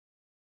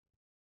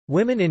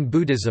Women in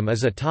Buddhism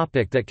is a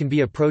topic that can be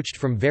approached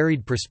from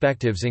varied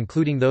perspectives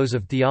including those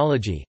of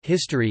theology,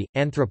 history,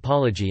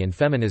 anthropology and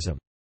feminism.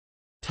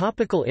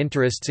 Topical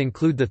interests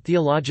include the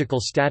theological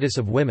status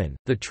of women,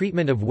 the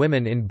treatment of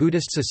women in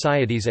Buddhist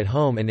societies at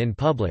home and in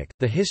public,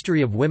 the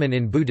history of women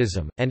in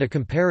Buddhism, and a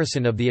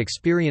comparison of the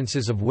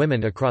experiences of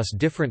women across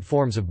different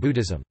forms of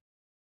Buddhism.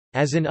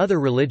 As in other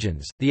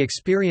religions, the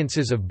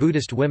experiences of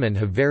Buddhist women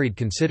have varied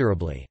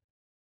considerably.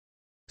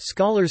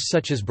 Scholars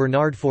such as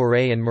Bernard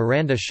Fauré and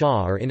Miranda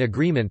Shaw are in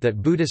agreement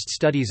that Buddhist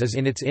studies is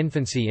in its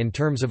infancy in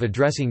terms of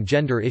addressing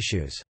gender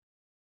issues.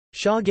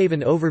 Shaw gave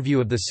an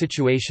overview of the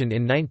situation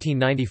in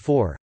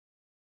 1994.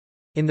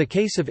 In the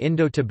case of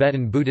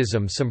Indo-Tibetan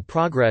Buddhism, some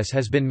progress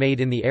has been made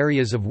in the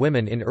areas of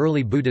women in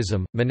early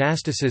Buddhism,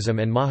 monasticism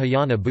and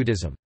Mahayana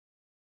Buddhism.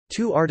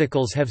 2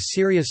 articles have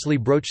seriously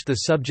broached the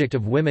subject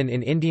of women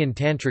in Indian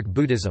Tantric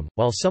Buddhism,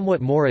 while somewhat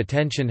more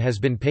attention has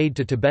been paid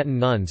to Tibetan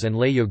nuns and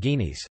lay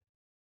yoginis.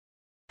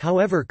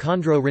 However,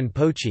 Khandro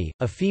Rinpoche,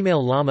 a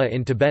female lama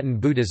in Tibetan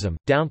Buddhism,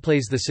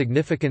 downplays the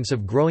significance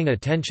of growing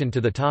attention to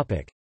the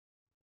topic.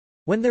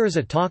 When there is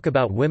a talk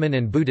about women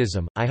and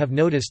Buddhism, I have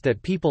noticed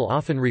that people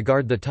often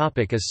regard the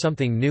topic as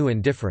something new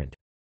and different.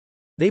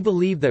 They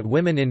believe that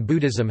women in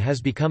Buddhism has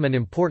become an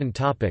important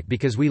topic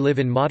because we live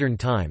in modern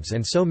times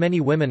and so many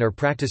women are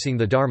practicing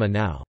the Dharma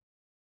now.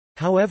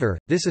 However,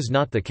 this is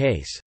not the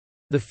case.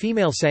 The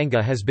female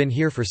Sangha has been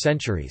here for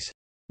centuries.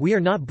 We are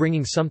not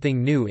bringing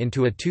something new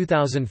into a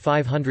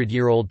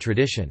 2,500-year-old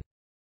tradition.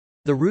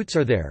 The roots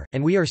are there,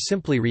 and we are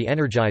simply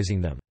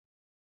re-energizing them.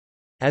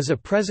 As a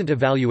present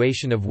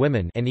evaluation of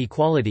women and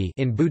equality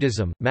in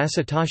Buddhism,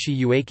 Masatoshi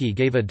Ueki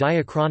gave a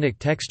diachronic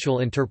textual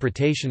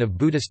interpretation of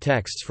Buddhist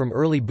texts from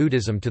early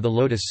Buddhism to the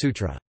Lotus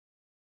Sutra.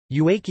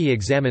 Ueki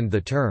examined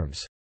the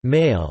terms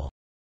male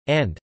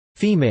and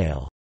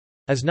female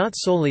as not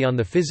solely on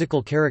the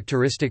physical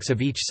characteristics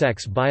of each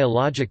sex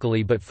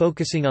biologically but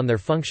focusing on their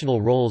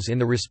functional roles in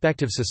the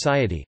respective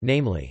society,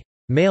 namely,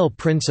 male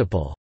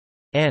principle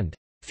and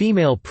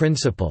female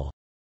principle,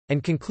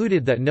 and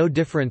concluded that no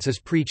difference is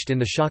preached in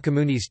the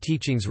Shakyamuni's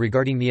teachings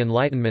regarding the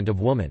enlightenment of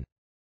woman.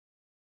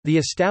 The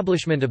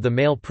establishment of the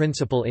male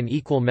principle in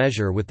equal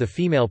measure with the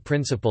female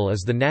principle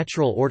is the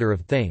natural order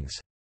of things.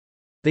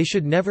 They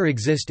should never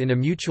exist in a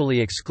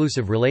mutually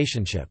exclusive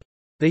relationship.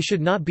 They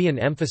should not be an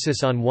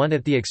emphasis on one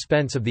at the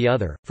expense of the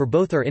other, for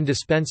both are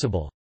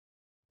indispensable.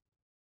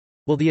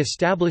 Will the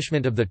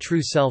establishment of the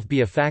true self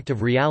be a fact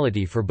of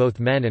reality for both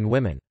men and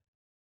women?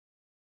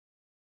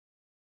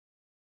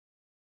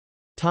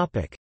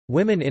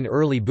 Women in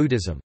early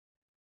Buddhism.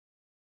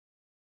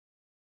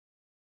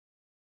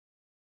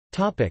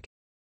 The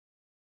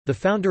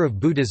founder of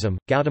Buddhism,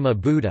 Gautama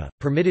Buddha,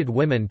 permitted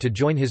women to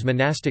join his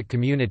monastic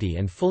community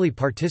and fully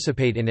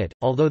participate in it,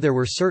 although there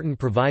were certain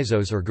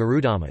provisos or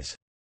garudhammas.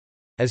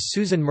 As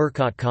Susan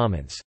Murcott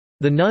comments,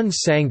 "The Nuns'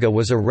 Sangha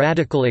was a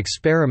radical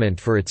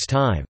experiment for its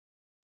time."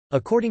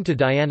 According to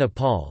Diana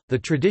Paul, the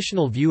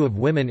traditional view of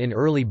women in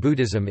early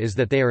Buddhism is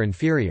that they are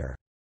inferior.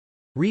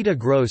 Rita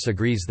Gross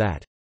agrees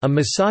that, "A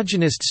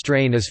misogynist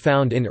strain is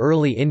found in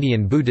early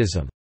Indian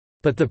Buddhism.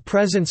 But the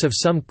presence of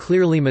some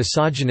clearly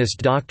misogynist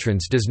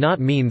doctrines does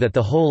not mean that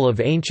the whole of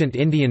ancient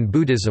Indian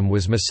Buddhism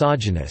was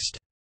misogynist."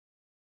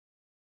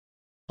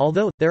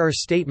 Although, there are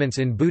statements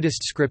in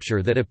Buddhist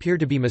scripture that appear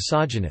to be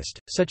misogynist,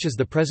 such as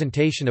the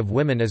presentation of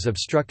women as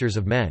obstructors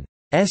of men's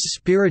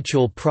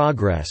spiritual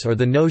progress or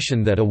the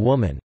notion that a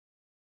woman's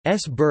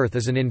birth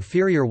is an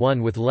inferior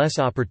one with less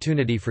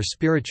opportunity for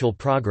spiritual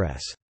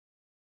progress.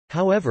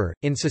 However,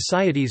 in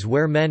societies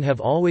where men have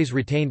always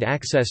retained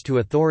access to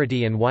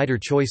authority and wider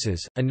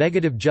choices, a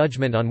negative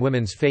judgment on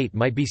women's fate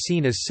might be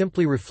seen as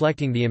simply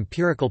reflecting the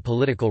empirical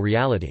political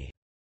reality.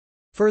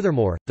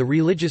 Furthermore, the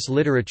religious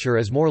literature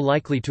is more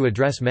likely to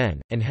address men,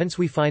 and hence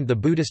we find the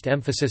Buddhist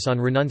emphasis on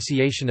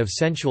renunciation of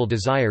sensual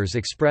desires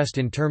expressed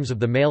in terms of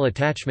the male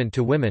attachment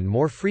to women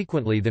more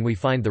frequently than we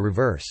find the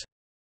reverse.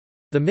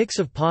 The mix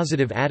of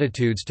positive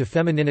attitudes to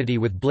femininity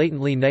with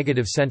blatantly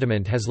negative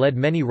sentiment has led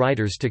many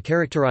writers to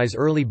characterize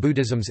early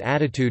Buddhism's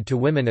attitude to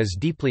women as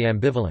deeply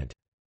ambivalent.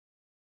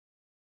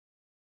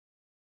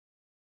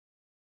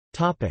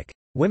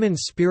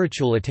 Women's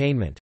spiritual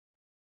attainment.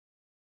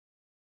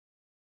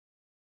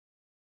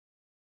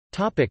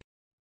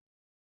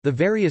 The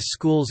various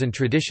schools and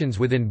traditions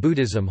within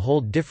Buddhism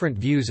hold different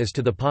views as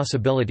to the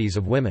possibilities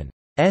of women's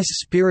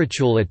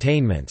spiritual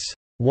attainments.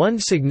 One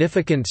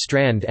significant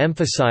strand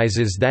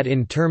emphasizes that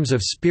in terms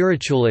of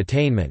spiritual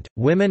attainment,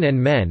 women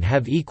and men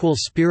have equal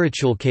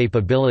spiritual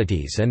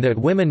capabilities and that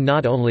women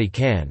not only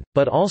can,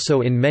 but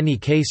also in many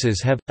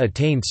cases have,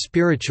 attained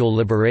spiritual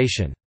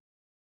liberation.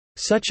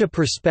 Such a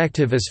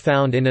perspective is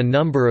found in a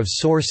number of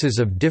sources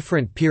of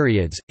different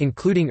periods,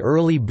 including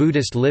early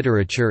Buddhist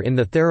literature in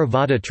the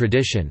Theravada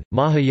tradition,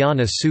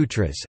 Mahayana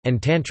sutras,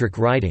 and Tantric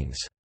writings.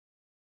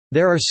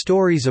 There are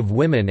stories of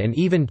women and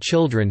even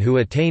children who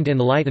attained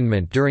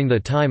enlightenment during the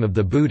time of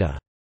the Buddha.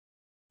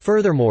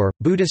 Furthermore,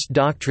 Buddhist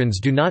doctrines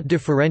do not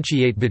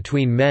differentiate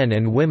between men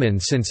and women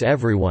since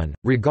everyone,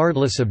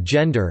 regardless of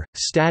gender,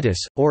 status,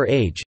 or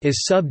age,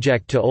 is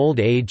subject to old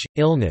age,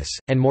 illness,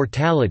 and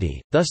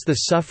mortality, thus the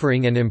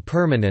suffering and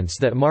impermanence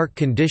that mark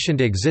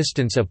conditioned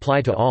existence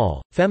apply to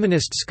all.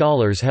 Feminist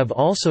scholars have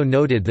also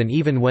noted that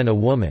even when a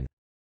woman's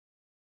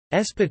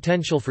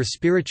potential for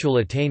spiritual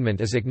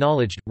attainment is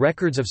acknowledged,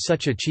 records of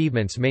such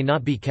achievements may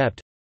not be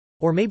kept,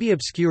 or may be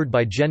obscured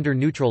by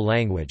gender-neutral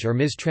language or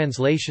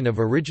mistranslation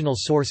of original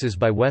sources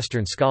by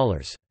Western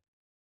scholars.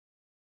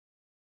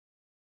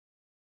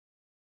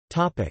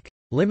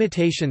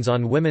 Limitations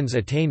on women's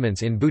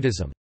attainments in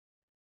Buddhism.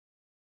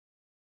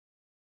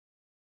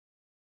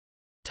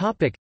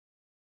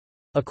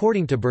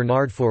 According to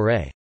Bernard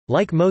Fauré,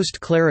 like most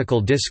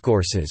clerical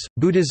discourses,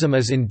 Buddhism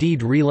is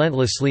indeed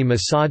relentlessly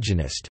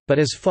misogynist, but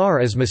as far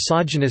as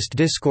misogynist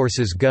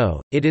discourses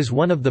go, it is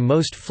one of the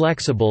most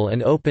flexible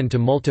and open to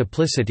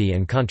multiplicity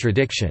and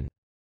contradiction.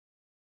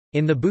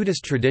 In the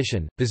Buddhist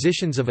tradition,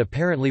 positions of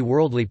apparently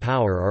worldly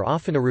power are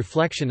often a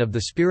reflection of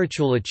the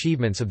spiritual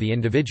achievements of the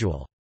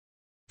individual.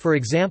 For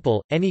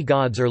example, any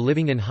gods are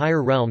living in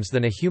higher realms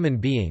than a human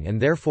being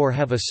and therefore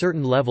have a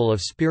certain level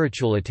of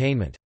spiritual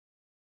attainment.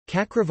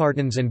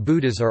 Cakravartins and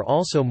Buddhas are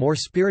also more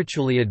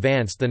spiritually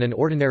advanced than an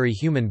ordinary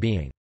human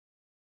being.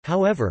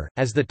 However,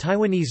 as the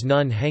Taiwanese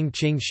nun Heng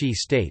Ching Shi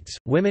states,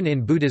 women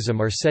in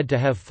Buddhism are said to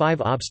have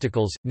 5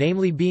 obstacles,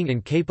 namely being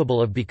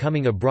incapable of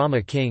becoming a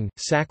Brahma king,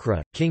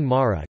 Sakra, King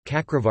Mara,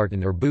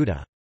 Cakravartin or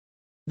Buddha.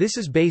 This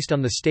is based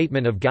on the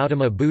statement of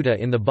Gautama Buddha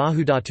in the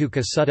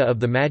Bahudhatuka Sutta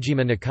of the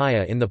Majjhima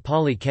Nikaya in the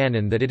Pali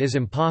Canon that it is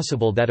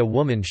impossible that a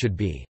woman should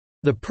be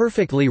the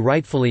perfectly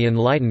rightfully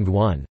enlightened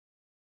one,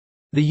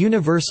 the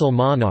universal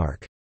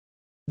monarch,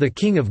 the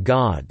king of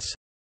gods,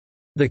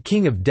 the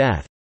king of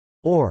death,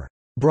 or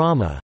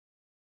Brahma.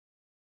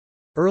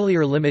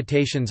 Earlier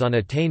limitations on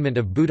attainment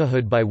of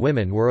Buddhahood by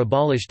women were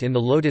abolished in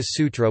the Lotus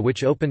Sutra,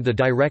 which opened the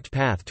direct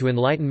path to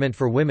enlightenment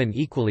for women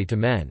equally to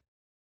men.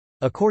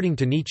 According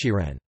to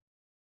Nichiren,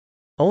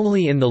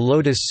 only in the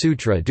Lotus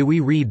Sutra do we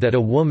read that a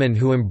woman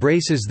who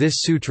embraces this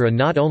sutra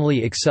not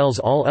only excels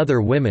all other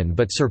women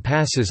but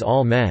surpasses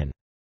all men.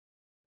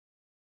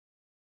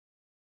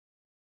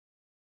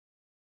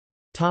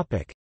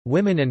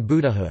 Women and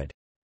Buddhahood.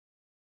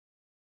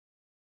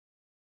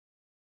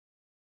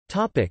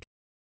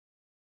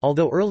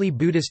 Although early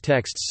Buddhist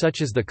texts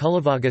such as the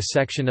Kulavagga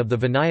section of the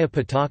Vinaya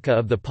Pitaka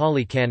of the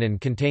Pali Canon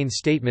contain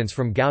statements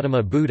from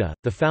Gautama Buddha,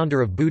 the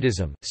founder of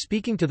Buddhism,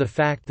 speaking to the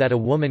fact that a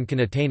woman can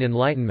attain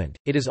enlightenment,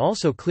 it is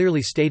also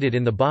clearly stated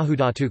in the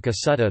Bahudhatuka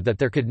Sutta that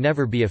there could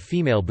never be a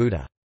female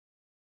Buddha.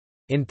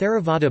 In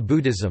Theravada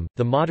Buddhism,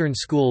 the modern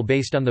school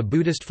based on the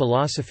Buddhist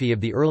philosophy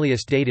of the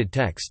earliest dated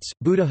texts,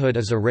 Buddhahood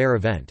is a rare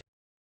event.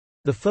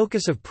 The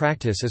focus of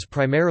practice is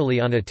primarily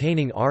on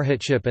attaining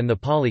arhatship, and the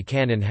Pali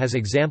Canon has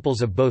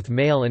examples of both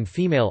male and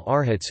female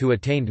arhats who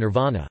attained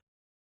nirvana.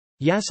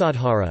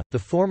 Yasodhara, the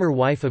former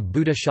wife of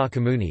Buddha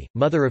Shakyamuni,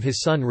 mother of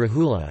his son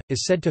Rahula,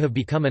 is said to have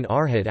become an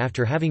arhat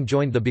after having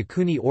joined the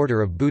Bhikkhuni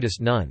order of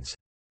Buddhist nuns.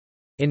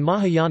 In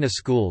Mahayana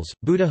schools,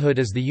 Buddhahood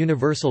is the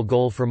universal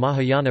goal for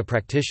Mahayana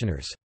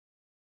practitioners.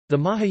 The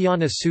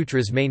Mahayana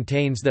Sutras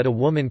maintains that a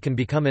woman can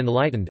become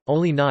enlightened,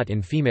 only not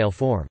in female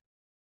form.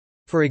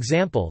 For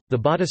example, the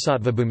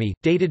Bodhisattvabhumi,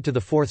 dated to the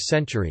 4th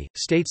century,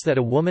 states that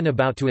a woman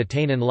about to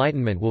attain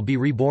enlightenment will be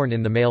reborn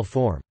in the male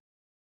form.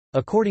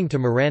 According to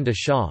Miranda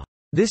Shaw,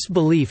 this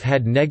belief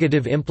had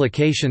negative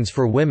implications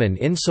for women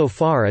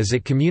insofar as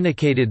it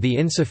communicated the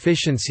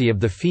insufficiency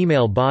of the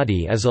female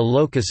body as a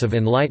locus of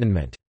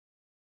enlightenment.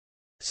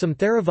 Some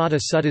Theravada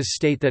suttas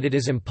state that it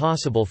is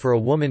impossible for a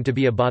woman to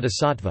be a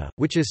bodhisattva,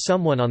 which is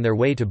someone on their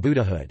way to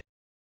Buddhahood.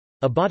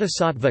 A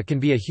bodhisattva can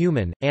be a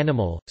human,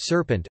 animal,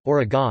 serpent,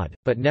 or a god,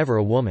 but never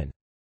a woman.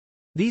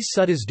 These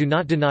suttas do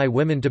not deny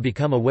women to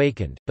become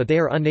awakened, but they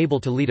are unable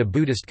to lead a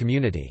Buddhist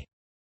community.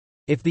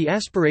 If the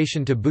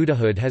aspiration to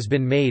Buddhahood has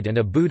been made and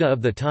a Buddha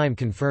of the time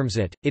confirms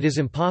it, it is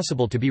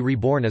impossible to be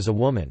reborn as a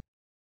woman.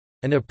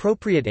 An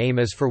appropriate aim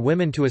is for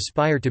women to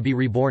aspire to be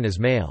reborn as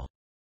male.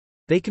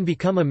 They can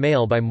become a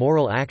male by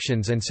moral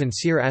actions and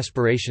sincere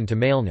aspiration to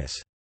maleness.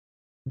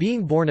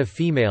 Being born a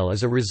female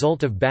is a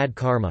result of bad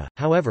karma.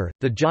 However,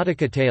 the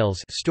Jataka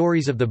tales,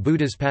 stories of the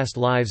Buddha's past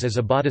lives as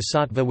a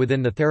bodhisattva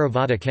within the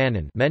Theravada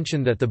canon,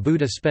 mention that the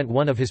Buddha spent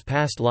one of his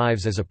past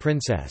lives as a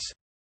princess.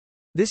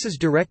 This is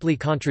directly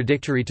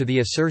contradictory to the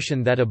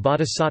assertion that a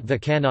bodhisattva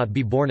cannot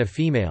be born a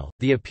female.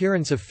 The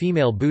appearance of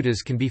female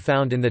Buddhas can be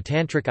found in the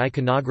tantric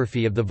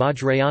iconography of the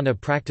Vajrayana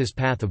practice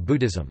path of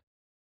Buddhism.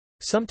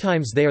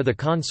 Sometimes they are the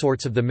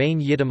consorts of the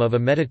main yidam of a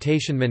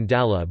meditation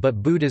mandala,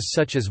 but Buddhas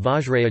such as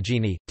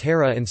Vajrayogini,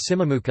 Tara and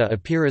Simamukha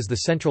appear as the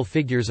central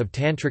figures of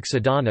tantric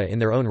sadhana in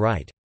their own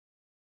right.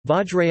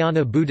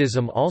 Vajrayana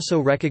Buddhism also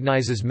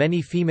recognizes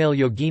many female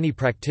yogini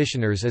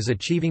practitioners as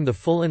achieving the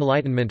full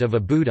enlightenment of a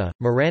Buddha.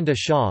 Miranda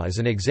Shaw as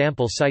an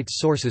example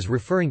cites sources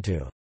referring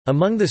to,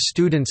 "Among the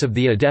students of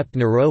the adept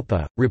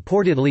Naropa,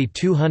 reportedly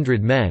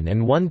 200 men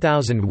and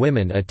 1,000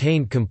 women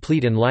attained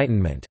complete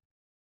enlightenment."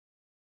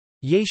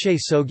 Yeshe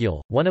Sogyal,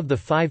 one of the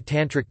 5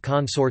 tantric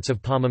consorts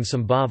of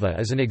Padmasambhava,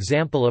 is an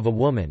example of a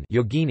woman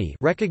yogini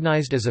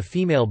recognized as a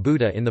female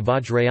Buddha in the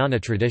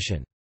Vajrayana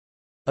tradition.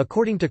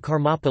 According to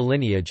Karmapa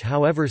lineage,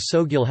 however,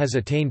 Sogyal has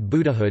attained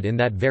Buddhahood in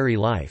that very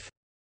life.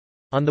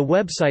 On the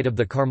website of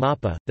the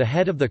Karmapa, the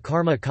head of the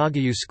Karma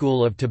Kagyu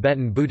school of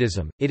Tibetan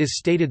Buddhism, it is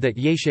stated that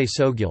Yeshe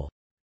Sogyal,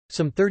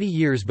 some 30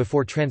 years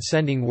before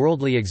transcending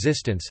worldly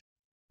existence,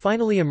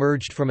 finally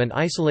emerged from an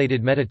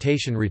isolated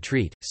meditation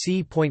retreat,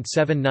 c.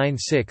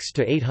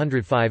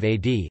 796–805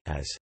 AD,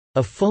 as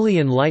a fully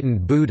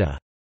enlightened Buddha,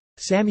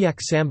 Samyak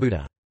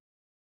Sambuddha.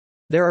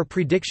 There are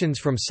predictions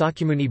from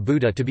Sakyamuni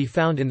Buddha to be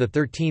found in the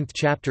 13th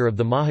chapter of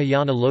the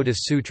Mahayana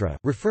Lotus Sutra,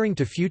 referring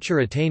to future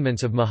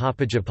attainments of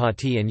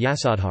Mahapajapati and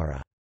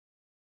Yasodhara.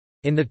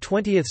 In the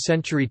 20th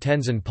century,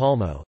 Tenzin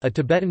Palmo, a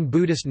Tibetan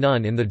Buddhist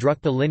nun in the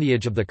Drukpa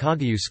lineage of the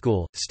Kagyu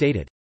school,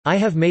 stated, "I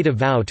have made a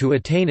vow to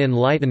attain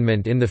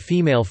enlightenment in the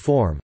female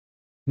form,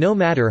 no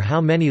matter how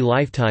many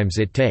lifetimes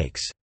it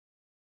takes."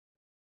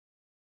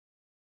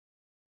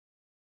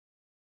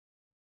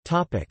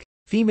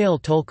 Female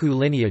Tulku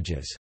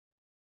lineages.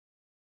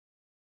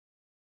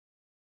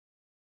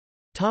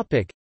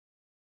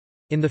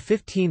 In the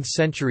 15th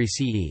century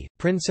CE,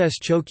 Princess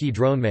Choki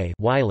Dronme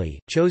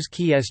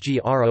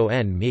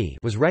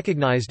was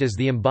recognized as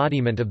the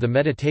embodiment of the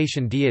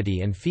meditation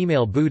deity and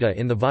female Buddha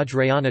in the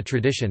Vajrayana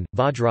tradition,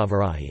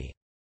 Vajravarahi.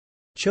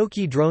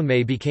 Choki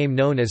Dronme became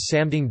known as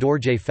Samding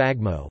Dorje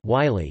Phagmo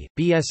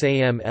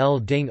Bsam L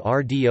Ding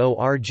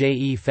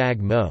Rdorje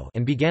Phagmo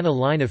and began a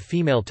line of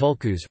female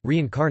tulkus,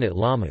 reincarnate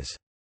lamas.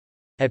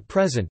 At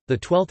present, the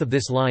 12th of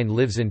this line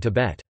lives in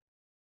Tibet.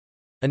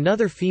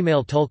 Another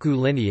female Tulku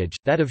lineage,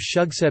 that of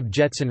Shugseb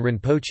Jetsun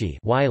Rinpoche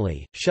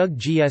Shug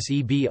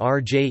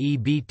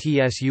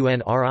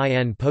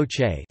GsebRjebtsunrin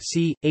Poche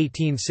c.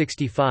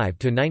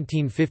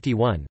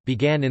 1865–1951,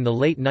 began in the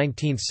late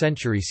 19th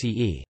century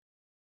CE.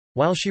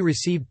 While she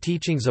received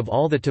teachings of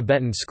all the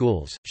Tibetan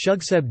schools,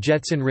 Shugseb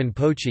Jetsun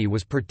Rinpoche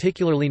was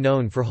particularly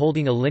known for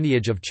holding a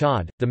lineage of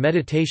Chod, the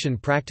meditation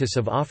practice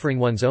of offering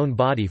one's own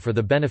body for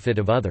the benefit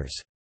of others.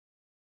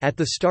 At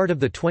the start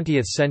of the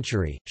 20th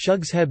century,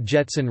 Shugseb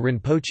Jetsun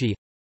Rinpoche,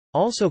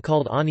 also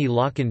called Ani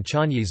Lakan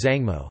Chanyi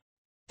Zangmo,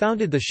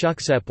 founded the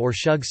Shuksep or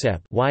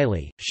Shugsep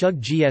Shug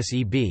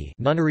Gseb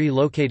nunnery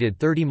located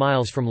 30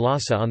 miles from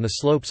Lhasa on the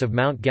slopes of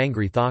Mount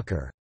Gangri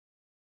Thakur.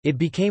 It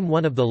became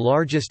one of the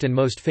largest and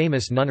most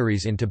famous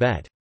nunneries in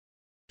Tibet.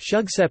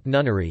 Shugsep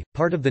Nunnery,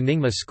 part of the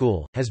Nyingma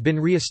school, has been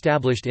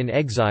re-established in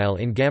exile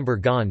in Gambar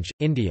Ganj,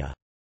 India.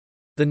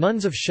 The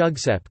nuns of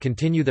Shugsep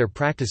continue their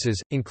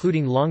practices,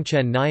 including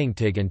Longchen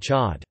Nyingtig and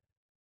Chod.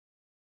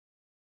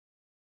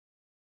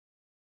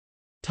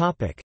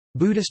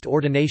 Buddhist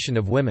ordination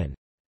of women.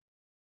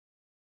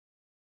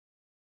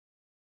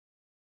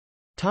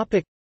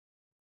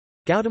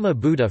 Gautama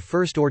Buddha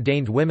first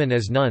ordained women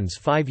as nuns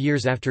 5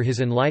 years after his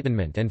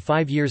enlightenment and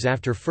 5 years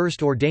after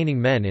first ordaining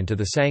men into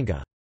the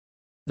Sangha.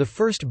 The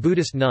first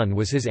Buddhist nun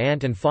was his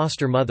aunt and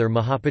foster mother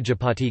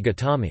Mahapajapati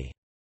Gautami.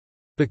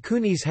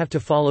 Bhikkhunis have to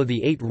follow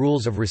the 8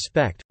 rules of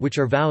respect, which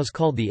are vows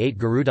called the 8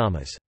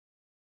 Garudhammas.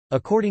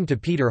 According to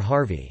Peter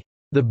Harvey,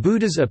 "The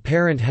Buddha's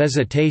apparent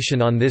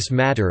hesitation on this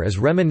matter is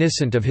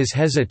reminiscent of his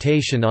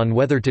hesitation on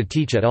whether to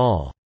teach at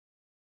all,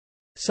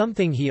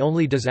 something he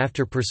only does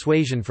after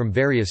persuasion from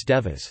various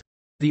devas."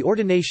 The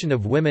ordination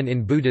of women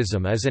in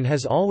Buddhism is and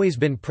has always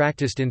been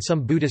practiced in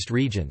some Buddhist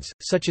regions,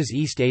 such as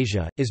East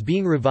Asia, is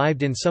being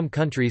revived in some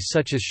countries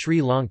such as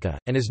Sri Lanka,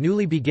 and is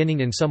newly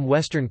beginning in some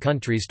Western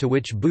countries to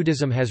which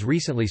Buddhism has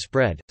recently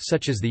spread,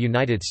 such as the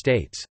United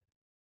States.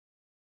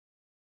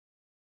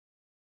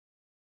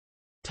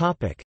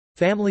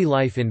 Family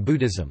life in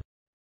Buddhism.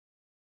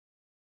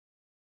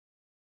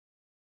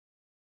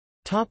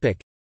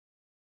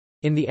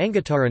 In the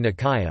Anguttara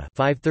Nikaya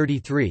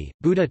 533,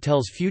 Buddha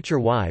tells future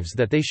wives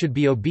that they should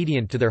be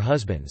obedient to their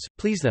husbands,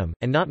 please them,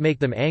 and not make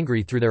them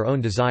angry through their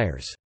own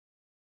desires.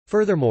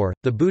 Furthermore,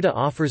 the Buddha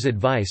offers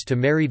advice to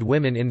married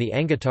women in the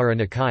Anguttara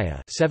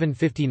Nikaya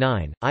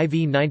 759,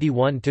 IV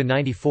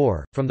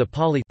 91–94, from the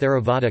Pali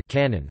Theravada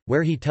canon,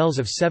 where he tells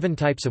of 7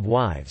 types of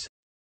wives.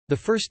 The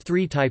first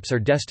 3 types are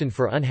destined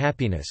for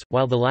unhappiness,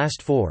 while the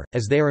last 4,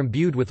 as they are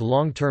imbued with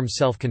long-term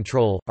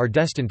self-control, are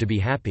destined to be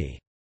happy.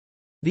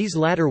 These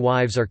latter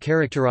wives are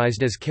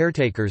characterized as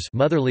caretakers,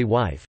 motherly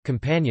wife,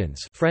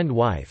 companions, friend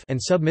wife, and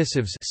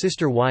submissives,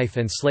 sister wife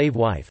and slave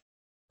wife.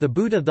 The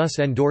Buddha thus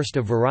endorsed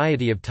a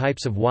variety of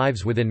types of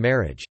wives within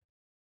marriage.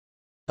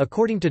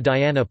 According to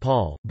Diana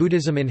Paul,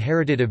 Buddhism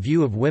inherited a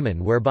view of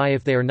women whereby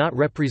if they are not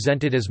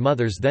represented as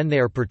mothers, then they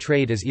are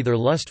portrayed as either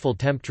lustful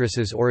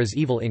temptresses or as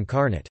evil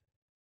incarnate.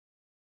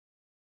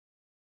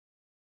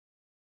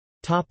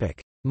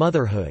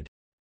 Motherhood.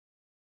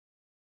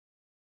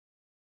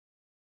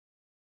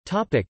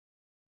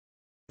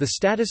 The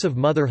status of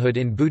motherhood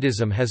in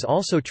Buddhism has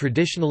also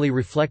traditionally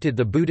reflected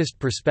the Buddhist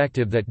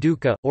perspective that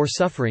dukkha, or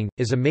suffering,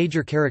 is a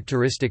major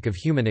characteristic of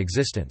human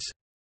existence.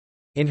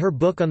 In her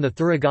book on the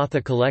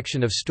Thurigatha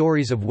collection of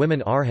stories of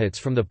women arhats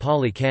from the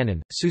Pali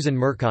Canon, Susan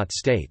Murcott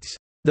states,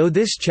 Though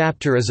this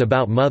chapter is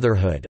about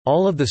motherhood,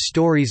 all of the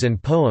stories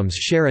and poems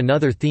share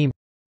another theme: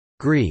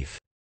 grief.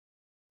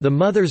 The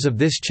mothers of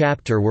this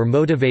chapter were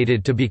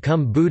motivated to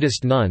become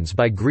Buddhist nuns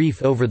by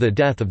grief over the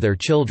death of their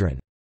children.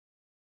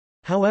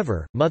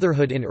 However,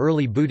 motherhood in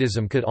early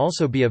Buddhism could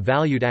also be a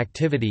valued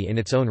activity in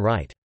its own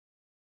right.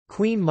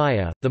 Queen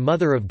Maya, the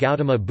mother of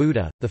Gautama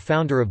Buddha, the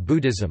founder of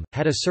Buddhism,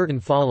 had a certain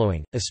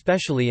following,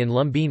 especially in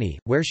Lumbini,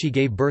 where she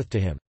gave birth to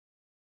him.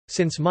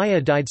 Since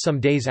Maya died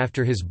some days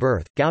after his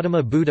birth,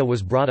 Gautama Buddha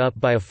was brought up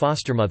by a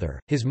foster mother,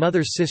 his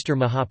mother's sister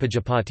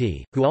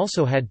Mahapajapati, who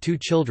also had 2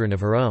 children of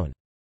her own.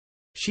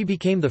 She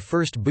became the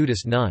first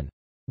Buddhist nun.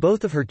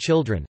 Both of her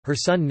children, her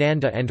son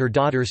Nanda and her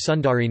daughter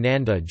Sundari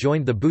Nanda,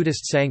 joined the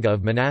Buddhist Sangha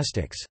of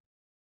monastics.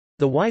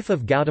 The wife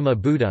of Gautama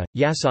Buddha,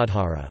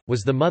 Yasodhara,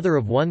 was the mother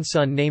of one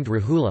son named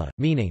Rahula,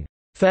 meaning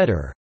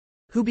fetter,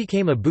 who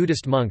became a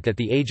Buddhist monk at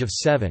the age of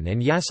 7,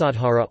 and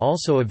Yasodhara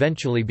also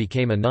eventually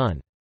became a nun.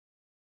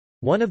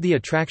 One of the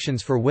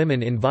attractions for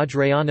women in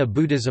Vajrayana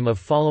Buddhism of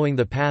following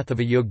the path of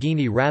a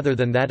yogini rather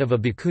than that of a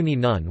bhikkhuni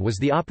nun was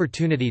the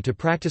opportunity to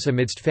practice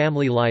amidst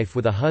family life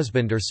with a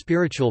husband or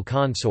spiritual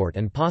consort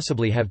and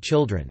possibly have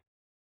children.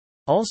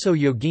 Also,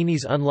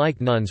 yoginis, unlike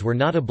nuns, were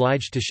not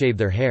obliged to shave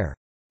their hair.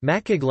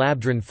 Makig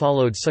Labdran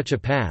followed such a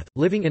path,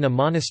 living in a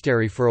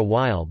monastery for a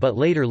while but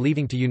later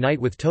leaving to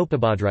unite with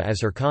Topabhadra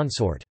as her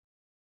consort.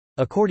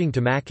 According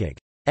to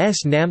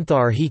Makig's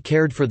Namthar, he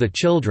cared for the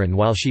children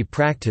while she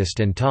practiced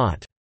and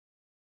taught.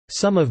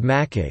 Some of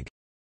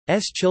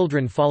Makig's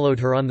children followed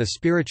her on the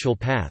spiritual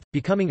path,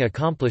 becoming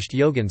accomplished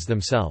yogins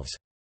themselves.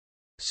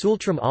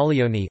 Sultram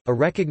Alioni, a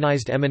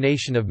recognized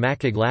emanation of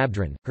Makig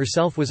Labdran,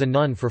 herself was a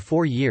nun for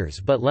 4 years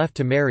but left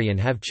to marry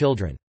and have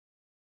children.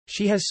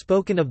 She has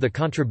spoken of the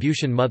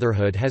contribution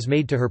motherhood has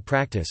made to her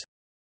practice.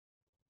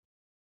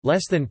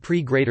 Less than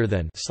pre greater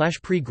than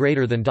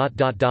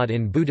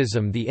in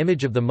Buddhism, the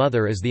image of the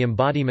mother as the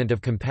embodiment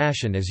of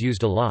compassion is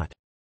used a lot.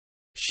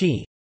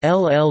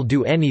 She'll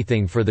do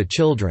anything for the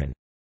children.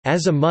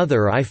 As a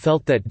mother, I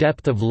felt that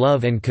depth of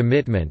love and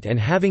commitment, and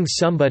having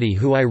somebody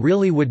who I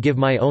really would give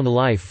my own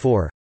life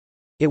for.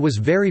 It was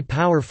very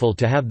powerful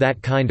to have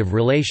that kind of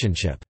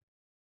relationship.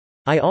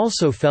 I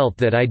also felt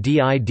that I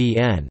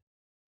didn't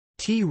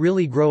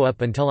really grow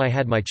up until I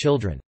had my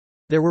children.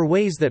 There were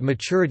ways that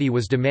maturity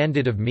was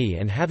demanded of me,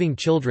 and having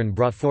children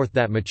brought forth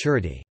that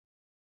maturity.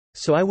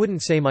 So I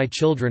wouldn't say my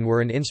children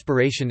were an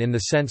inspiration in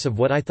the sense of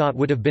what I thought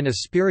would have been a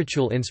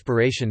spiritual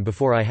inspiration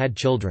before I had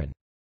children.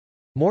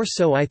 More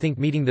so, I think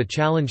meeting the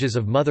challenges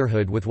of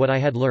motherhood with what I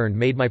had learned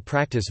made my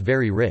practice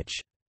very rich.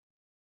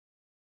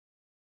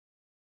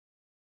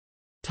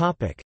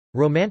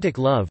 Romantic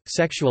love,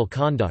 sexual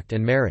conduct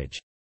and marriage.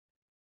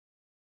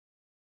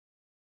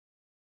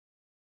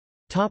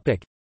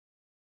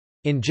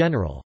 In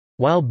general,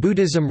 while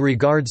Buddhism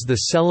regards the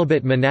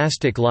celibate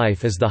monastic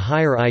life as the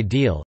higher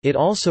ideal, it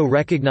also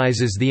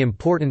recognizes the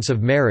importance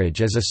of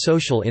marriage as a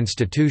social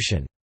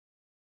institution.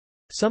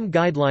 Some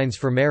guidelines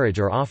for marriage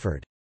are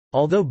offered.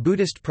 Although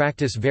Buddhist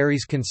practice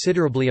varies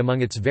considerably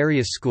among its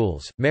various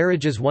schools,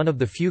 marriage is one of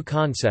the few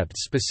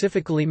concepts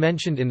specifically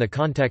mentioned in the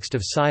context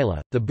of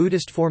Sila, the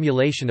Buddhist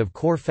formulation of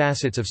core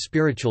facets of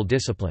spiritual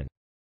discipline.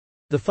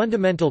 The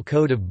Fundamental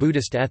Code of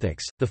Buddhist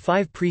Ethics, the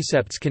 5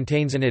 precepts,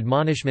 contains an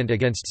admonishment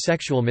against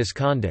sexual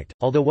misconduct,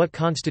 although what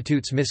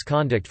constitutes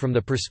misconduct from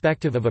the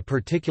perspective of a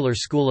particular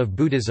school of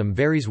Buddhism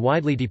varies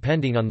widely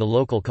depending on the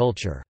local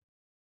culture.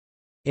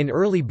 In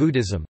early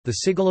Buddhism, the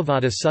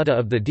Sigalovada Sutta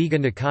of the Digha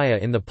Nikaya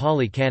in the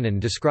Pali Canon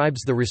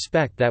describes the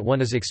respect that one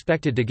is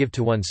expected to give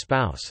to one's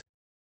spouse.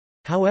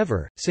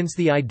 However, since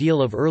the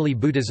ideal of early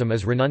Buddhism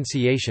is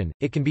renunciation,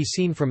 it can be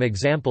seen from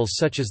examples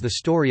such as the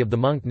story of the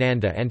monk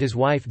Nanda and his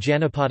wife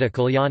Janapada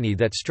Kalyani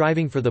that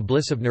striving for the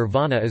bliss of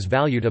nirvana is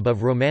valued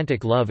above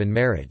romantic love and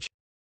marriage.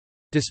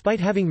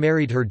 Despite having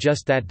married her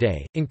just that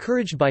day,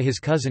 encouraged by his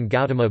cousin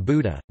Gautama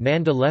Buddha,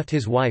 Nanda left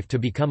his wife to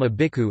become a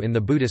bhikkhu in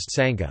the Buddhist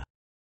Sangha.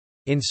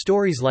 In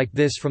stories like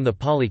this from the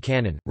Pali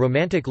Canon,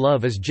 romantic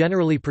love is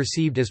generally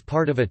perceived as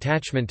part of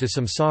attachment to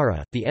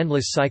samsara, the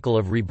endless cycle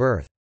of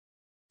rebirth.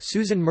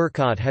 Susan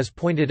Murcott has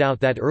pointed out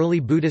that early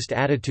Buddhist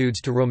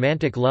attitudes to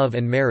romantic love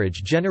and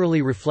marriage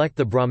generally reflect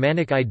the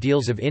Brahmanic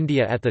ideals of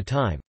India at the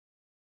time,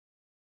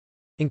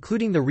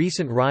 including the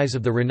recent rise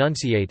of the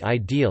renunciate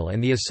ideal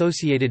and the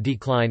associated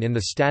decline in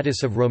the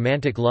status of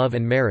romantic love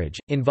and marriage.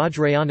 In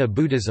Vajrayana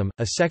Buddhism,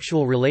 a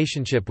sexual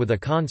relationship with a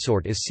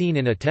consort is seen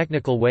in a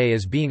technical way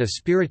as being a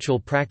spiritual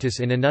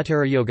practice in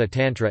Anuttara Yoga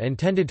Tantra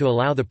intended to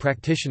allow the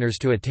practitioners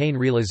to attain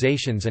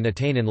realizations and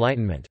attain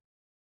enlightenment.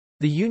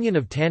 The union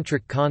of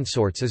tantric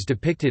consorts is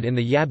depicted in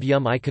the Yab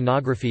Yum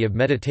iconography of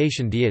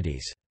meditation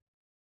deities.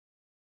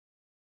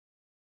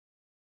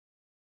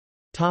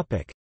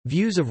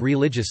 Views of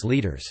religious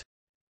leaders.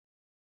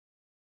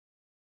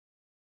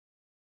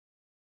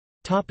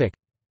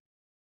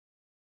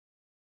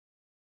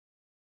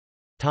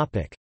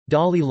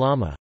 Dalai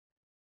Lama.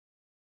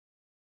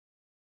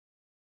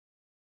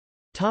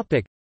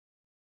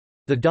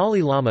 The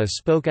Dalai Lama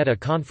spoke at a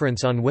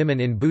conference on women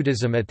in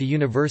Buddhism at the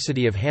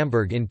University of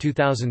Hamburg in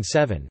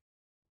 2007.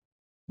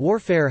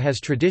 Warfare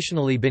has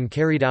traditionally been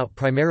carried out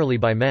primarily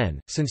by men,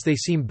 since they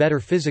seem better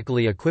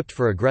physically equipped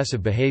for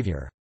aggressive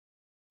behavior.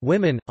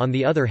 Women, on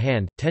the other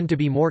hand, tend to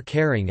be more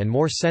caring and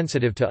more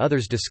sensitive to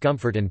others'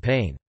 discomfort and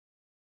pain.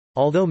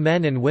 Although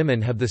men and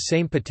women have the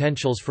same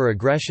potentials for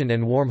aggression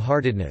and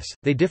warm-heartedness,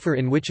 they differ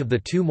in which of the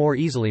two more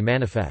easily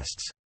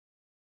manifests.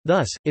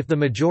 Thus, if the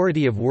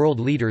majority of world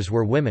leaders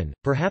were women,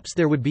 perhaps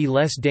there would be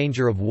less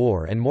danger of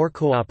war and more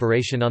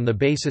cooperation on the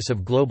basis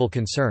of global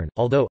concern,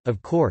 although, of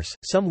course,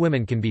 some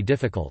women can be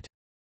difficult.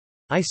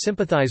 I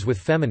sympathize with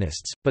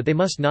feminists, but they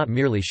must not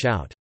merely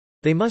shout.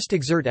 They must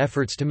exert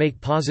efforts to make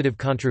positive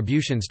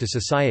contributions to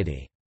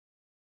society.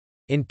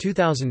 In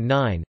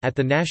 2009, at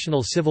the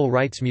National Civil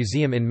Rights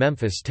Museum in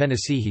Memphis,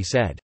 Tennessee, he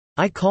said,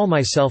 "I call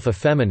myself a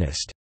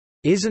feminist.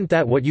 Isn't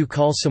that what you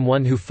call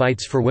someone who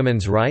fights for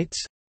women's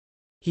rights?"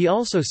 He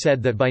also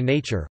said that by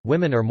nature,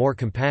 women are more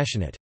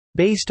compassionate,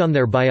 based on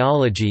their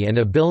biology and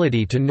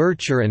ability to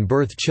nurture and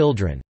birth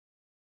children.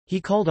 He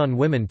called on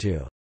women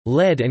to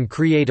lead and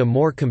create a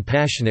more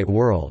compassionate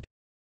world.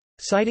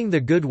 Citing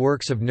the good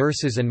works of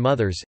nurses and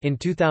mothers, in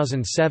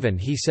 2007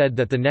 he said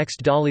that the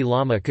next Dalai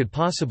Lama could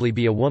possibly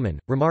be a woman,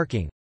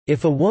 remarking,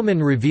 "If a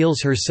woman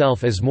reveals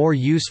herself as more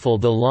useful,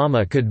 the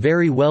Lama could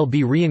very well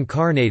be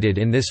reincarnated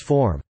in this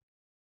form."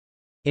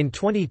 In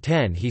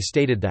 2010 he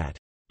stated that,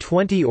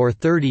 20 or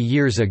 30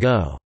 years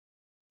ago,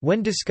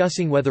 when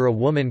discussing whether a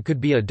woman could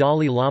be a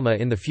Dalai Lama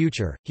in the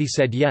future, he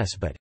said yes,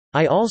 but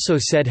I also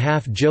said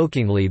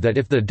half-jokingly that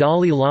if the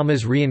Dalai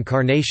Lama's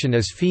reincarnation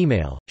is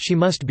female, she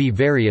must be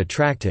very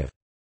attractive.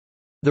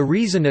 The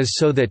reason is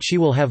so that she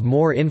will have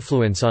more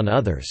influence on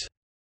others.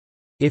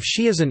 If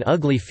she is an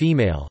ugly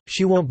female,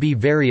 she won't be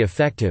very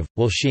effective,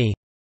 will she?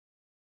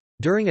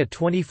 During a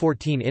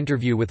 2014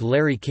 interview with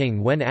Larry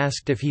King, when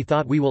asked if he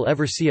thought we will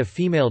ever see a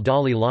female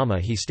Dalai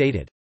Lama, he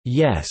stated,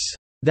 "Yes,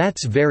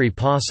 that's very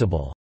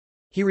possible."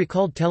 He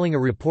recalled telling a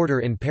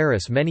reporter in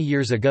Paris many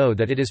years ago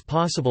that it is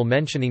possible,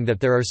 mentioning that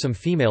there are some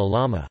female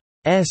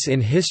lamas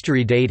in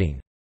history dating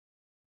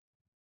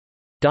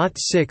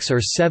 6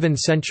 or 7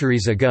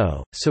 centuries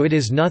ago, so it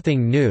is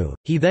nothing new.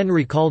 He then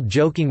recalled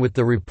joking with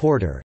the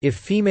reporter, "If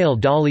female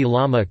Dalai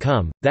Lama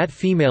come, that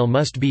female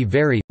must be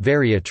very,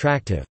 very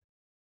attractive.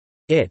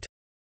 It's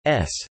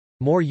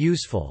more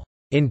useful."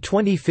 In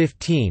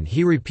 2015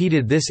 he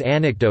repeated this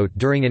anecdote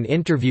during an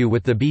interview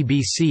with the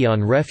BBC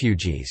on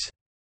refugees.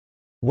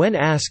 When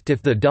asked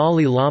if the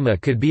Dalai Lama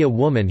could be a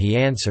woman, he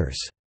answers,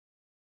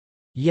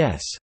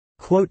 "Yes."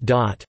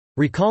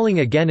 Recalling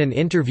again an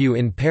interview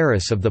in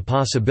Paris of the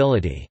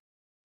possibility.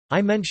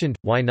 I mentioned,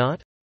 why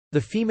not?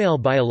 The female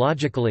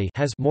biologically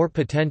has more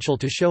potential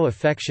to show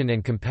affection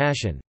and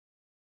compassion.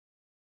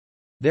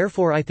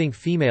 Therefore I think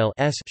female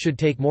should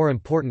take more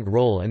important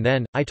role, and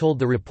then, I told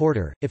the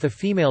reporter, if a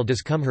female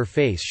does come, her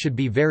face should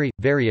be very,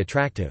 very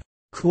attractive.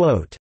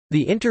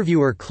 The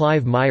interviewer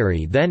Clive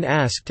Myrie then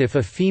asked if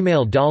a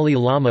female Dalai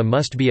Lama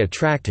must be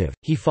attractive.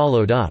 He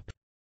followed up,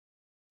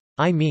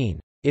 "I mean,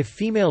 if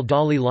female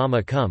Dalai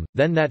Lama come,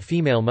 then that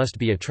female must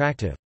be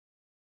attractive.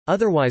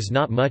 Otherwise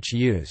not much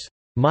use."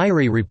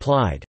 Myrie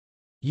replied,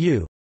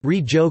 "You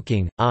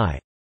re-joking, I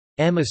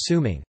am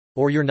assuming.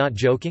 Or you're not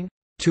joking?"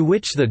 To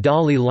which the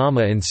Dalai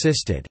Lama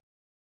insisted,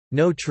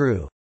 "No,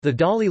 true." The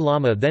Dalai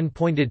Lama then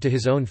pointed to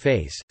his own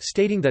face,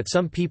 stating that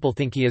some people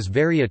think he is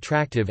very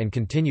attractive, and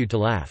continued to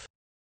laugh.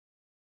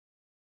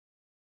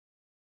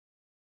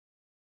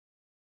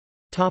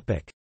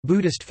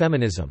 Buddhist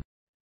feminism.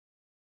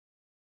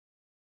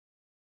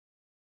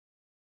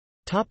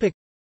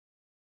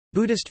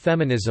 Buddhist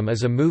feminism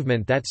is a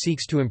movement that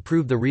seeks to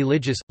improve the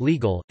religious,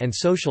 legal, and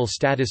social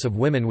status of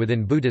women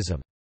within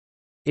Buddhism.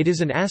 It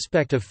is an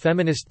aspect of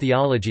feminist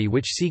theology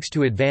which seeks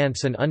to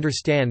advance and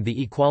understand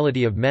the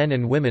equality of men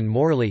and women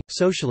morally,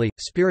 socially,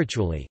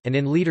 spiritually, and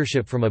in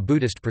leadership from a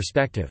Buddhist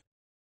perspective.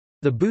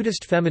 The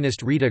Buddhist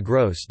feminist Rita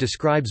Gross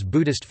describes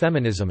Buddhist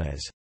feminism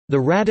as the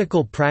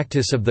radical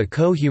practice of the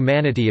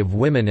co-humanity of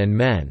women and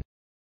men.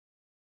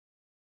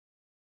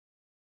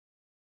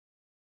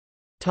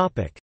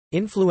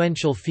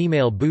 Influential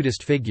female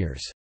Buddhist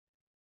figures.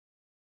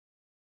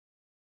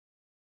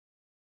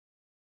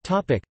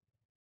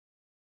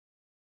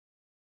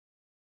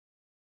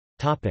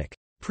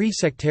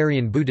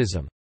 Pre-sectarian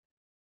Buddhism.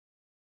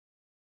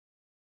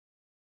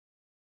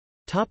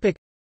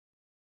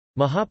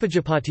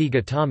 Mahapajapati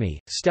Gautami,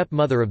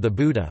 stepmother of the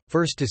Buddha,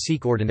 first to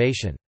seek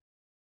ordination.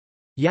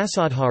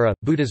 Yasodhara,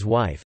 Buddha's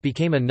wife,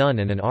 became a nun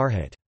and an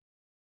arhat.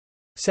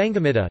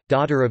 Sanghamitta,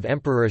 daughter of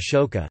Emperor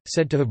Ashoka,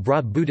 said to have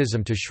brought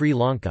Buddhism to Sri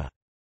Lanka.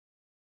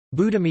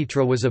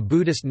 Buddhamitra was a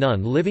Buddhist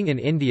nun living in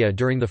India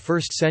during the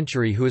 1st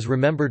century who is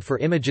remembered for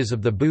images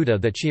of the Buddha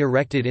that she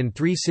erected in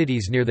 3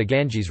 cities near the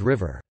Ganges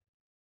River.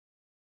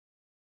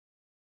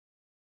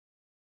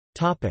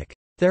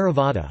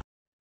 Theravada.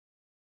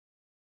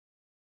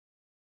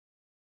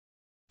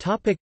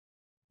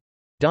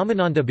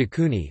 Dhammananda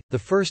Bhikkhuni, the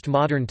first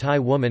modern Thai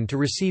woman to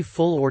receive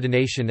full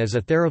ordination as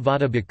a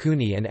Theravada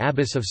Bhikkhuni and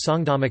abbess of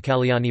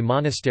Sangdhamakalyani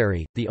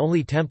Monastery, the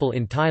only temple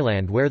in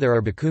Thailand where there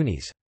are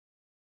bhikkhunis.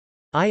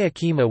 Ai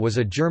Akima was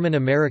a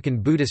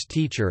German-American Buddhist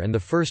teacher and the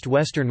first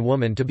Western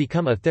woman to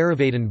become a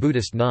Theravadan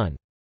Buddhist nun.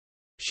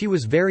 She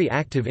was very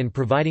active in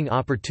providing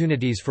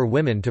opportunities for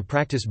women to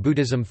practice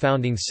Buddhism,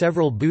 founding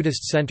several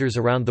Buddhist centers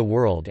around the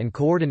world and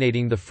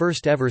coordinating the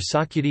first-ever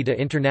Sakyadhita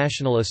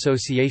International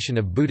Association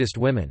of Buddhist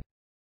Women.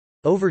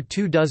 Over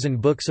 24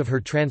 books of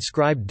her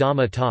transcribed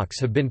Dhamma talks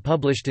have been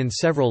published in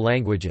several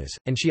languages,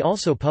 and she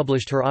also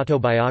published her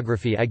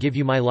autobiography I Give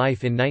You My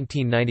Life in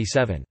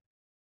 1997.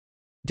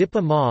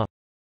 Dipa Ma,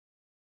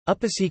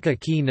 Upasika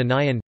Ki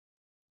Nanayan,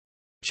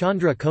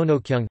 Chandra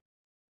Konokyung,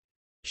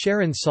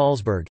 Sharon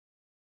Salzberg,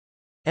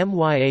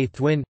 Mya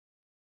Thwin,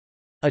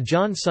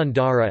 Ajahn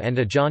Sundara and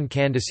Ajahn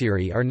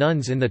Kandasiri are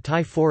nuns in the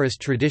Thai forest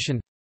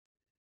tradition.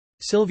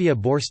 Sylvia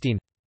Borstein.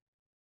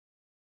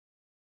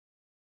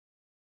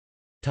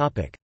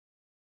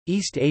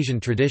 East Asian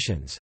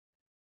traditions.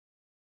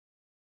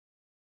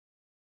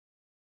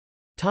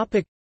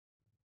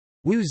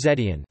 Wu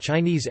Zetian,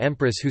 Chinese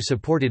empress who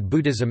supported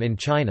Buddhism in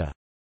China.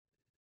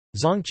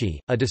 Zongqi,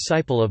 a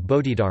disciple of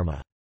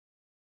Bodhidharma.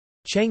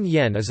 Cheng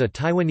Yen is a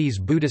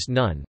Taiwanese Buddhist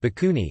nun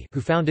bhikkhuni who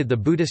founded the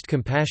Buddhist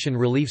Compassion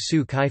Relief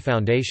Su Kai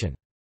Foundation.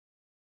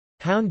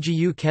 Haun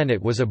Jiu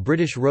Kennet was a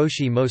British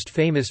Roshi most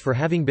famous for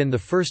having been the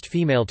first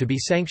female to be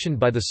sanctioned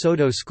by the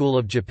Soto School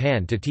of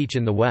Japan to teach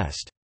in the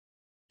West.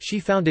 She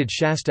founded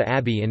Shasta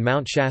Abbey in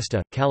Mount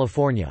Shasta,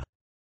 California.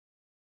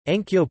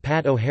 Enkyo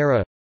Pat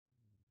O'Hara,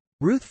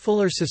 Ruth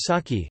Fuller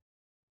Sasaki,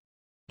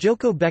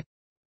 Joko Beck,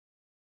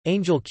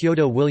 Angel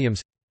Kyoto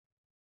Williams.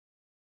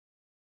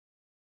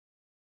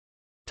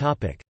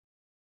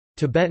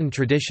 Tibetan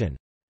tradition.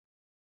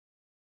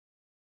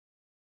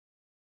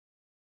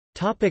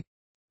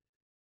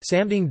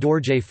 Samding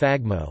Dorje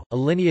Phagmo, a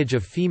lineage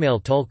of female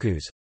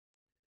tulkus.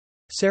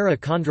 Sarah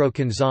Kondro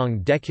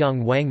Kanzong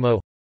Dekyang Wangmo,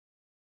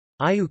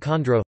 Ayu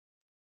Kondro,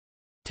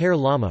 Ter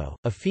Lamo,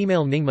 a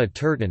female Nyingma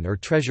Turtan or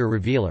treasure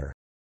revealer.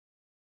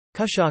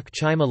 Kushok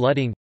Chima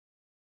Ludding,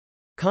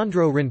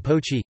 Kondro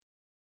Rinpoche.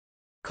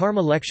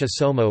 Karma Leksha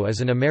Somo is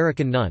an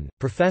American nun,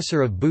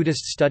 professor of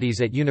Buddhist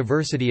studies at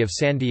University of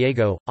San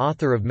Diego,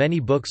 author of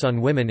many books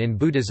on women in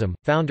Buddhism,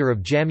 founder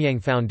of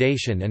Jamyang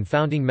Foundation and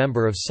founding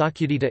member of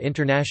Sakyadhita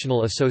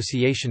International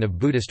Association of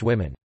Buddhist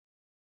Women.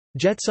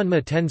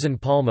 Jetsunma Tenzin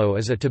Palmo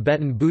is a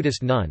Tibetan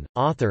Buddhist nun,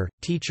 author,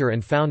 teacher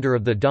and founder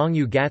of the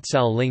Dongyu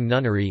Gatsal Ling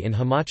Nunnery in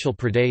Himachal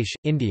Pradesh,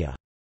 India.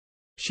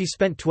 She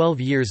spent 12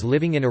 years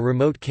living in a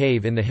remote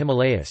cave in the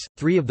Himalayas,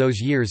 3 of those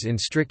years in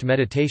strict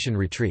meditation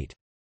retreat.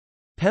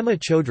 Pema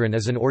Chodron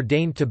is an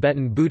ordained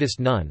Tibetan Buddhist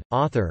nun,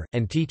 author,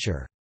 and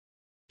teacher.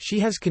 She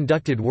has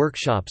conducted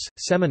workshops,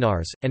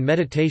 seminars, and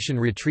meditation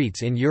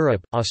retreats in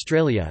Europe,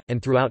 Australia, and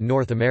throughout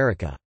North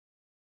America.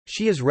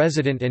 She is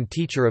resident and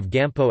teacher of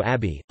Gampo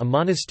Abbey, a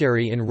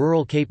monastery in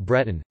rural Cape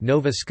Breton,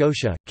 Nova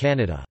Scotia,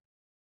 Canada.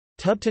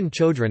 Thubten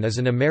Chodron is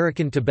an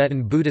American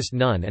Tibetan Buddhist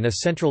nun and a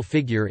central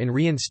figure in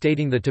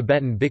reinstating the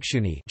Tibetan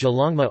Bhikshuni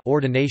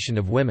ordination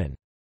of women.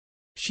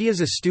 She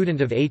is a student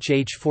of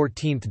H.H.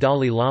 14th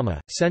Dalai Lama,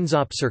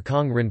 Senzop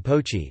Serkong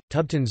Rinpoche,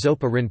 Thubten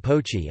Zopa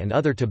Rinpoche and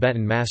other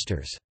Tibetan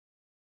masters.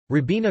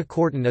 Rabina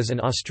Korten is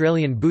an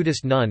Australian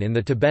Buddhist nun in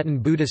the Tibetan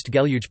Buddhist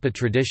Gelugpa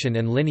tradition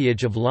and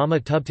lineage of Lama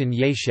Thubten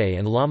Yeshe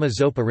and Lama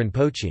Zopa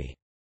Rinpoche.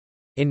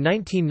 In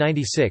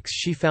 1996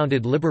 she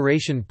founded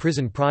Liberation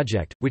Prison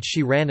Project, which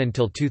she ran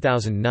until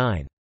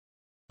 2009.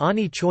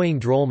 Ani Choying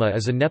Drolma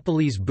is a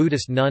Nepalese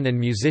Buddhist nun and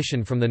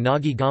musician from the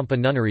Nagi Gampa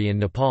Nunnery in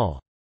Nepal.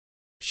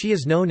 She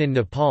is known in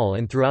Nepal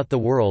and throughout the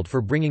world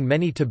for bringing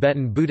many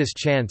Tibetan Buddhist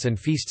chants and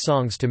feast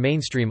songs to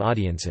mainstream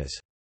audiences.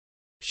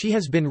 She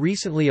has been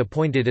recently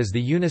appointed as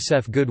the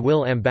UNICEF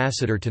Goodwill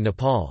Ambassador to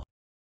Nepal.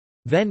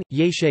 Ven.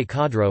 Yeshe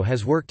Kadro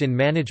has worked in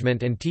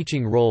management and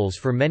teaching roles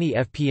for many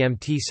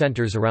FPMT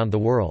centers around the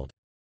world.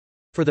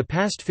 For the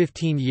past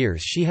 15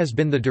 years she has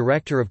been the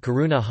director of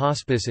Karuna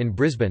Hospice in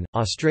Brisbane,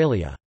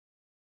 Australia.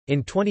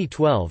 In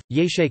 2012,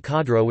 Yeshe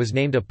Kadro was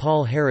named a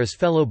Paul Harris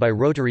Fellow by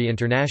Rotary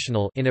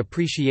International in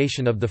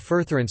appreciation of the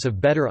furtherance of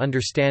better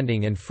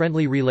understanding and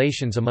friendly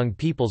relations among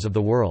peoples of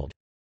the world.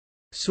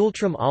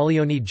 Sultram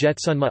Alioni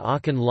Jetsunma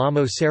Akan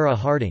Lamo Sarah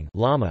Harding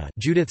Lama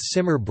Judith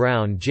Simmer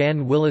Brown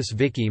Jan Willis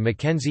Vicky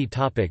Mackenzie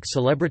Topic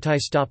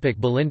Celebrities Topic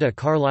Belinda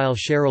Carlisle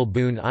Cheryl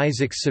Boone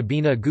Isaacs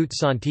Sabina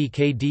Gutsanti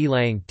K. D.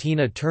 Lang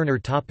Tina Turner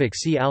Topic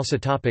See also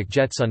Topic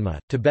Jetsunma,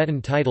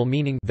 Tibetan title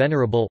meaning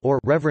venerable or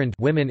reverend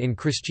women in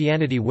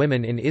Christianity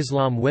Women in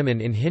Islam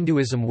Women in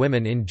Hinduism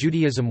Women in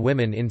Judaism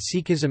Women in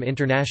Sikhism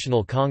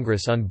International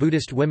Congress on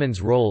Buddhist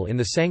Women's Role in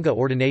the Sangha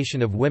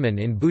Ordination of Women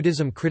in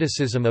Buddhism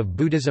Criticism of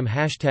Buddhism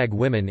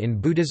Women in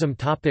Buddhism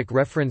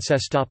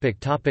References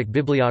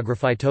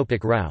Bibliography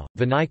Rao,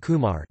 Vinay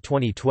Kumar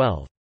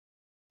 2012.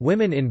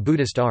 Women in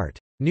Buddhist Art.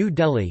 New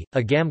Delhi,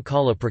 Agam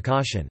Kala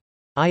Prakashan.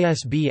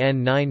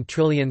 ISBN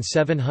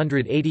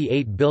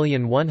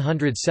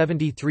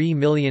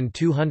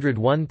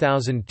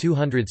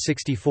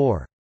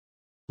 9788173201264.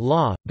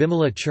 Law,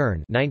 Bimala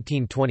Churn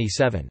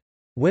 1927.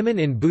 Women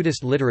in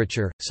Buddhist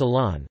Literature,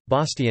 Ceylon,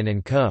 Bastian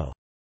 & Co.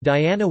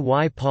 Diana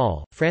Y.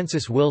 Paul,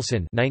 Francis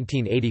Wilson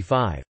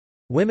 1985.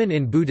 Women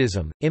in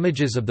Buddhism,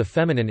 Images of the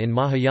Feminine in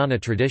Mahayana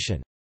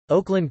Tradition.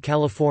 Oakland,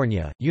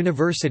 California,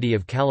 University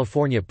of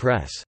California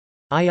Press.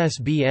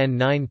 ISBN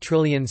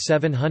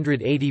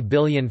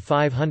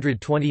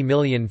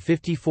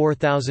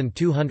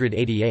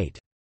 9780520054288.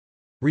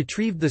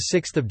 Retrieved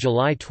 6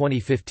 July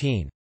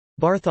 2015.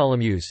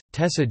 Bartholomew's,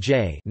 Tessa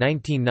J.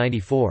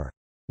 1994.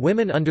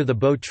 Women Under the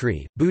Bo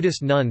Tree,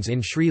 Buddhist Nuns in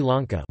Sri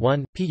Lanka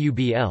 1,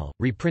 PUBL,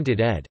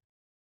 reprinted ed.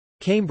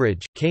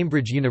 Cambridge,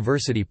 Cambridge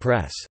University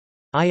Press.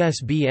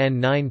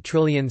 ISBN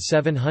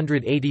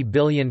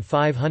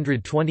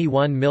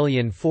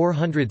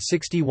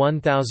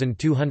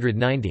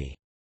 9780521461290.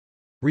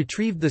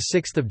 Retrieved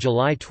 6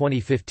 July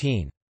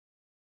 2015.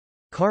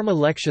 Karma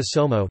Leksha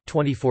Somo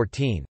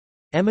 2014.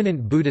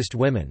 Eminent Buddhist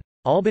Women.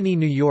 Albany,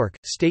 New York,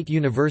 State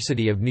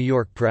University of New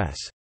York Press.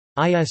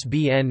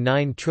 ISBN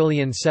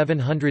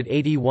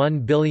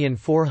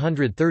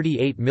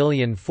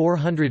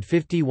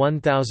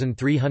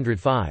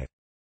 9781438451305.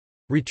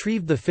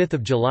 Retrieved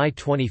 5 July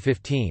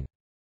 2015.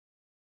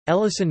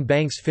 Ellison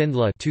Banks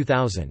Findla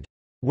 2000.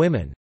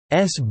 Women.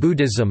 S.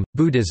 Buddhism,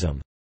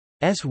 Buddhism.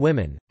 S.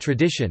 Women,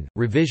 Tradition,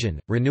 Revision,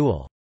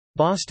 Renewal.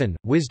 Boston,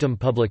 Wisdom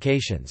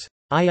Publications.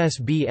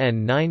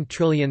 ISBN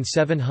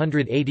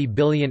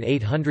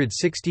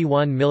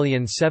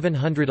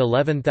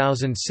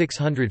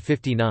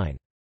 9780861711659.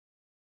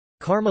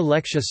 Karma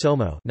Leksha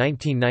Somo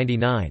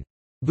 1999.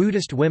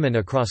 Buddhist Women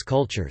Across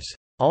Cultures.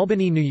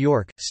 Albany, New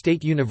York,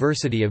 State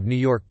University of New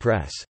York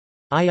Press.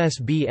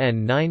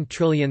 ISBN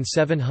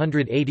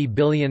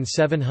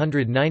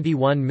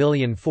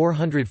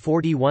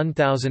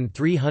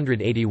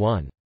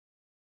 9780791441381.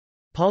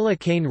 Paula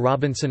Kane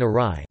Robinson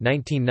Arai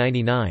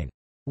 1999.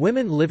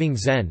 Women Living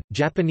Zen,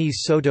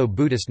 Japanese Soto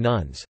Buddhist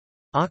Nuns.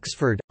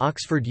 Oxford,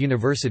 Oxford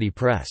University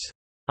Press.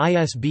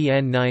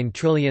 ISBN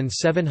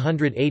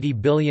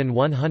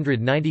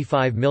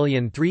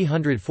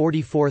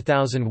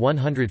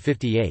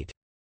 9780195344158.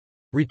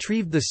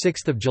 Retrieved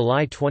 6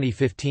 July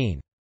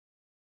 2015.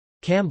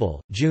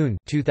 Campbell, June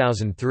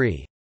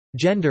 2003.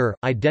 Gender,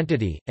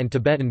 Identity, and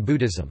Tibetan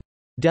Buddhism.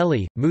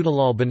 Delhi,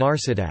 Motilal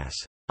Banarsidass.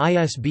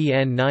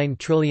 ISBN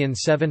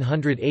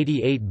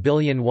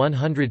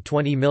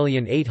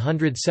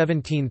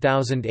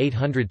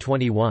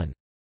 9788120817821.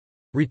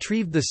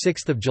 Retrieved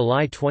 6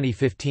 July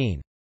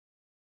 2015.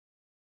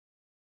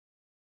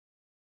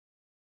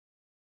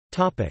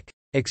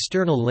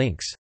 External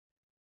links.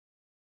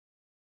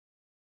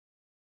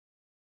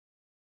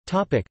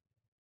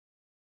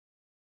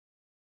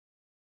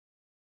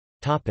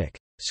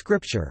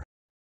 Scripture.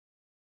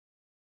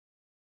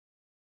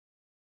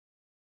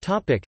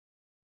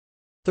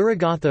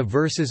 Therigatha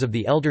Verses of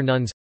the Elder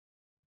Nuns.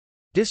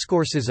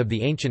 Discourses of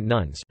the Ancient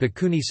Nuns,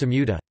 Bhikkhuni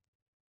Samyutta.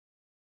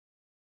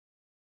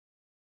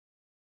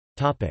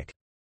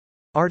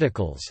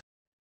 Articles.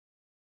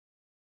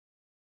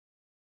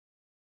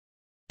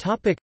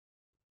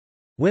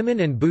 Women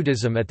and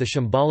Buddhism at the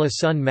Shambhala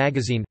Sun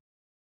Magazine.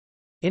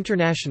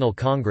 International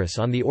Congress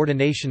on the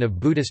Ordination of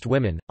Buddhist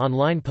Women,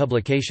 online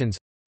publications.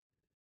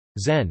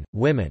 Zen,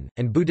 Women,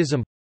 and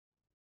Buddhism.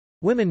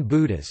 Women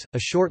Buddhas, a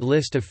short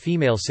list of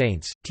female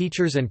saints,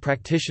 teachers and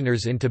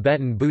practitioners in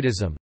Tibetan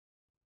Buddhism.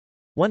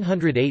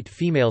 108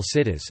 female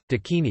siddhas,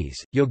 dakinis,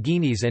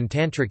 yoginis and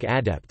tantric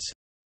adepts.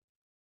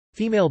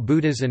 Female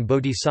Buddhas and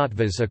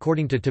Bodhisattvas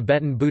according to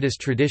Tibetan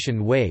Buddhist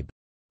tradition Wabe.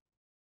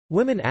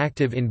 Women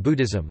active in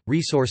Buddhism,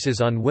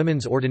 resources on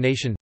women's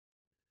ordination.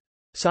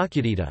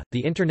 Sakyadhita,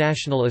 the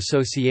International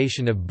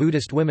Association of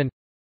Buddhist Women.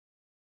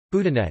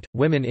 Buddhanet,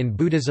 Women in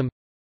Buddhism.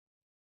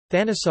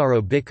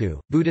 Thanissaro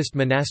Bhikkhu, Buddhist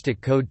Monastic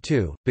Code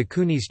 2,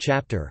 Bhikkhunis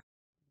Chapter.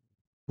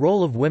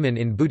 Role of Women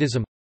in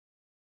Buddhism.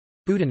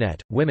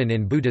 Buddhanet, Women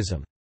in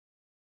Buddhism.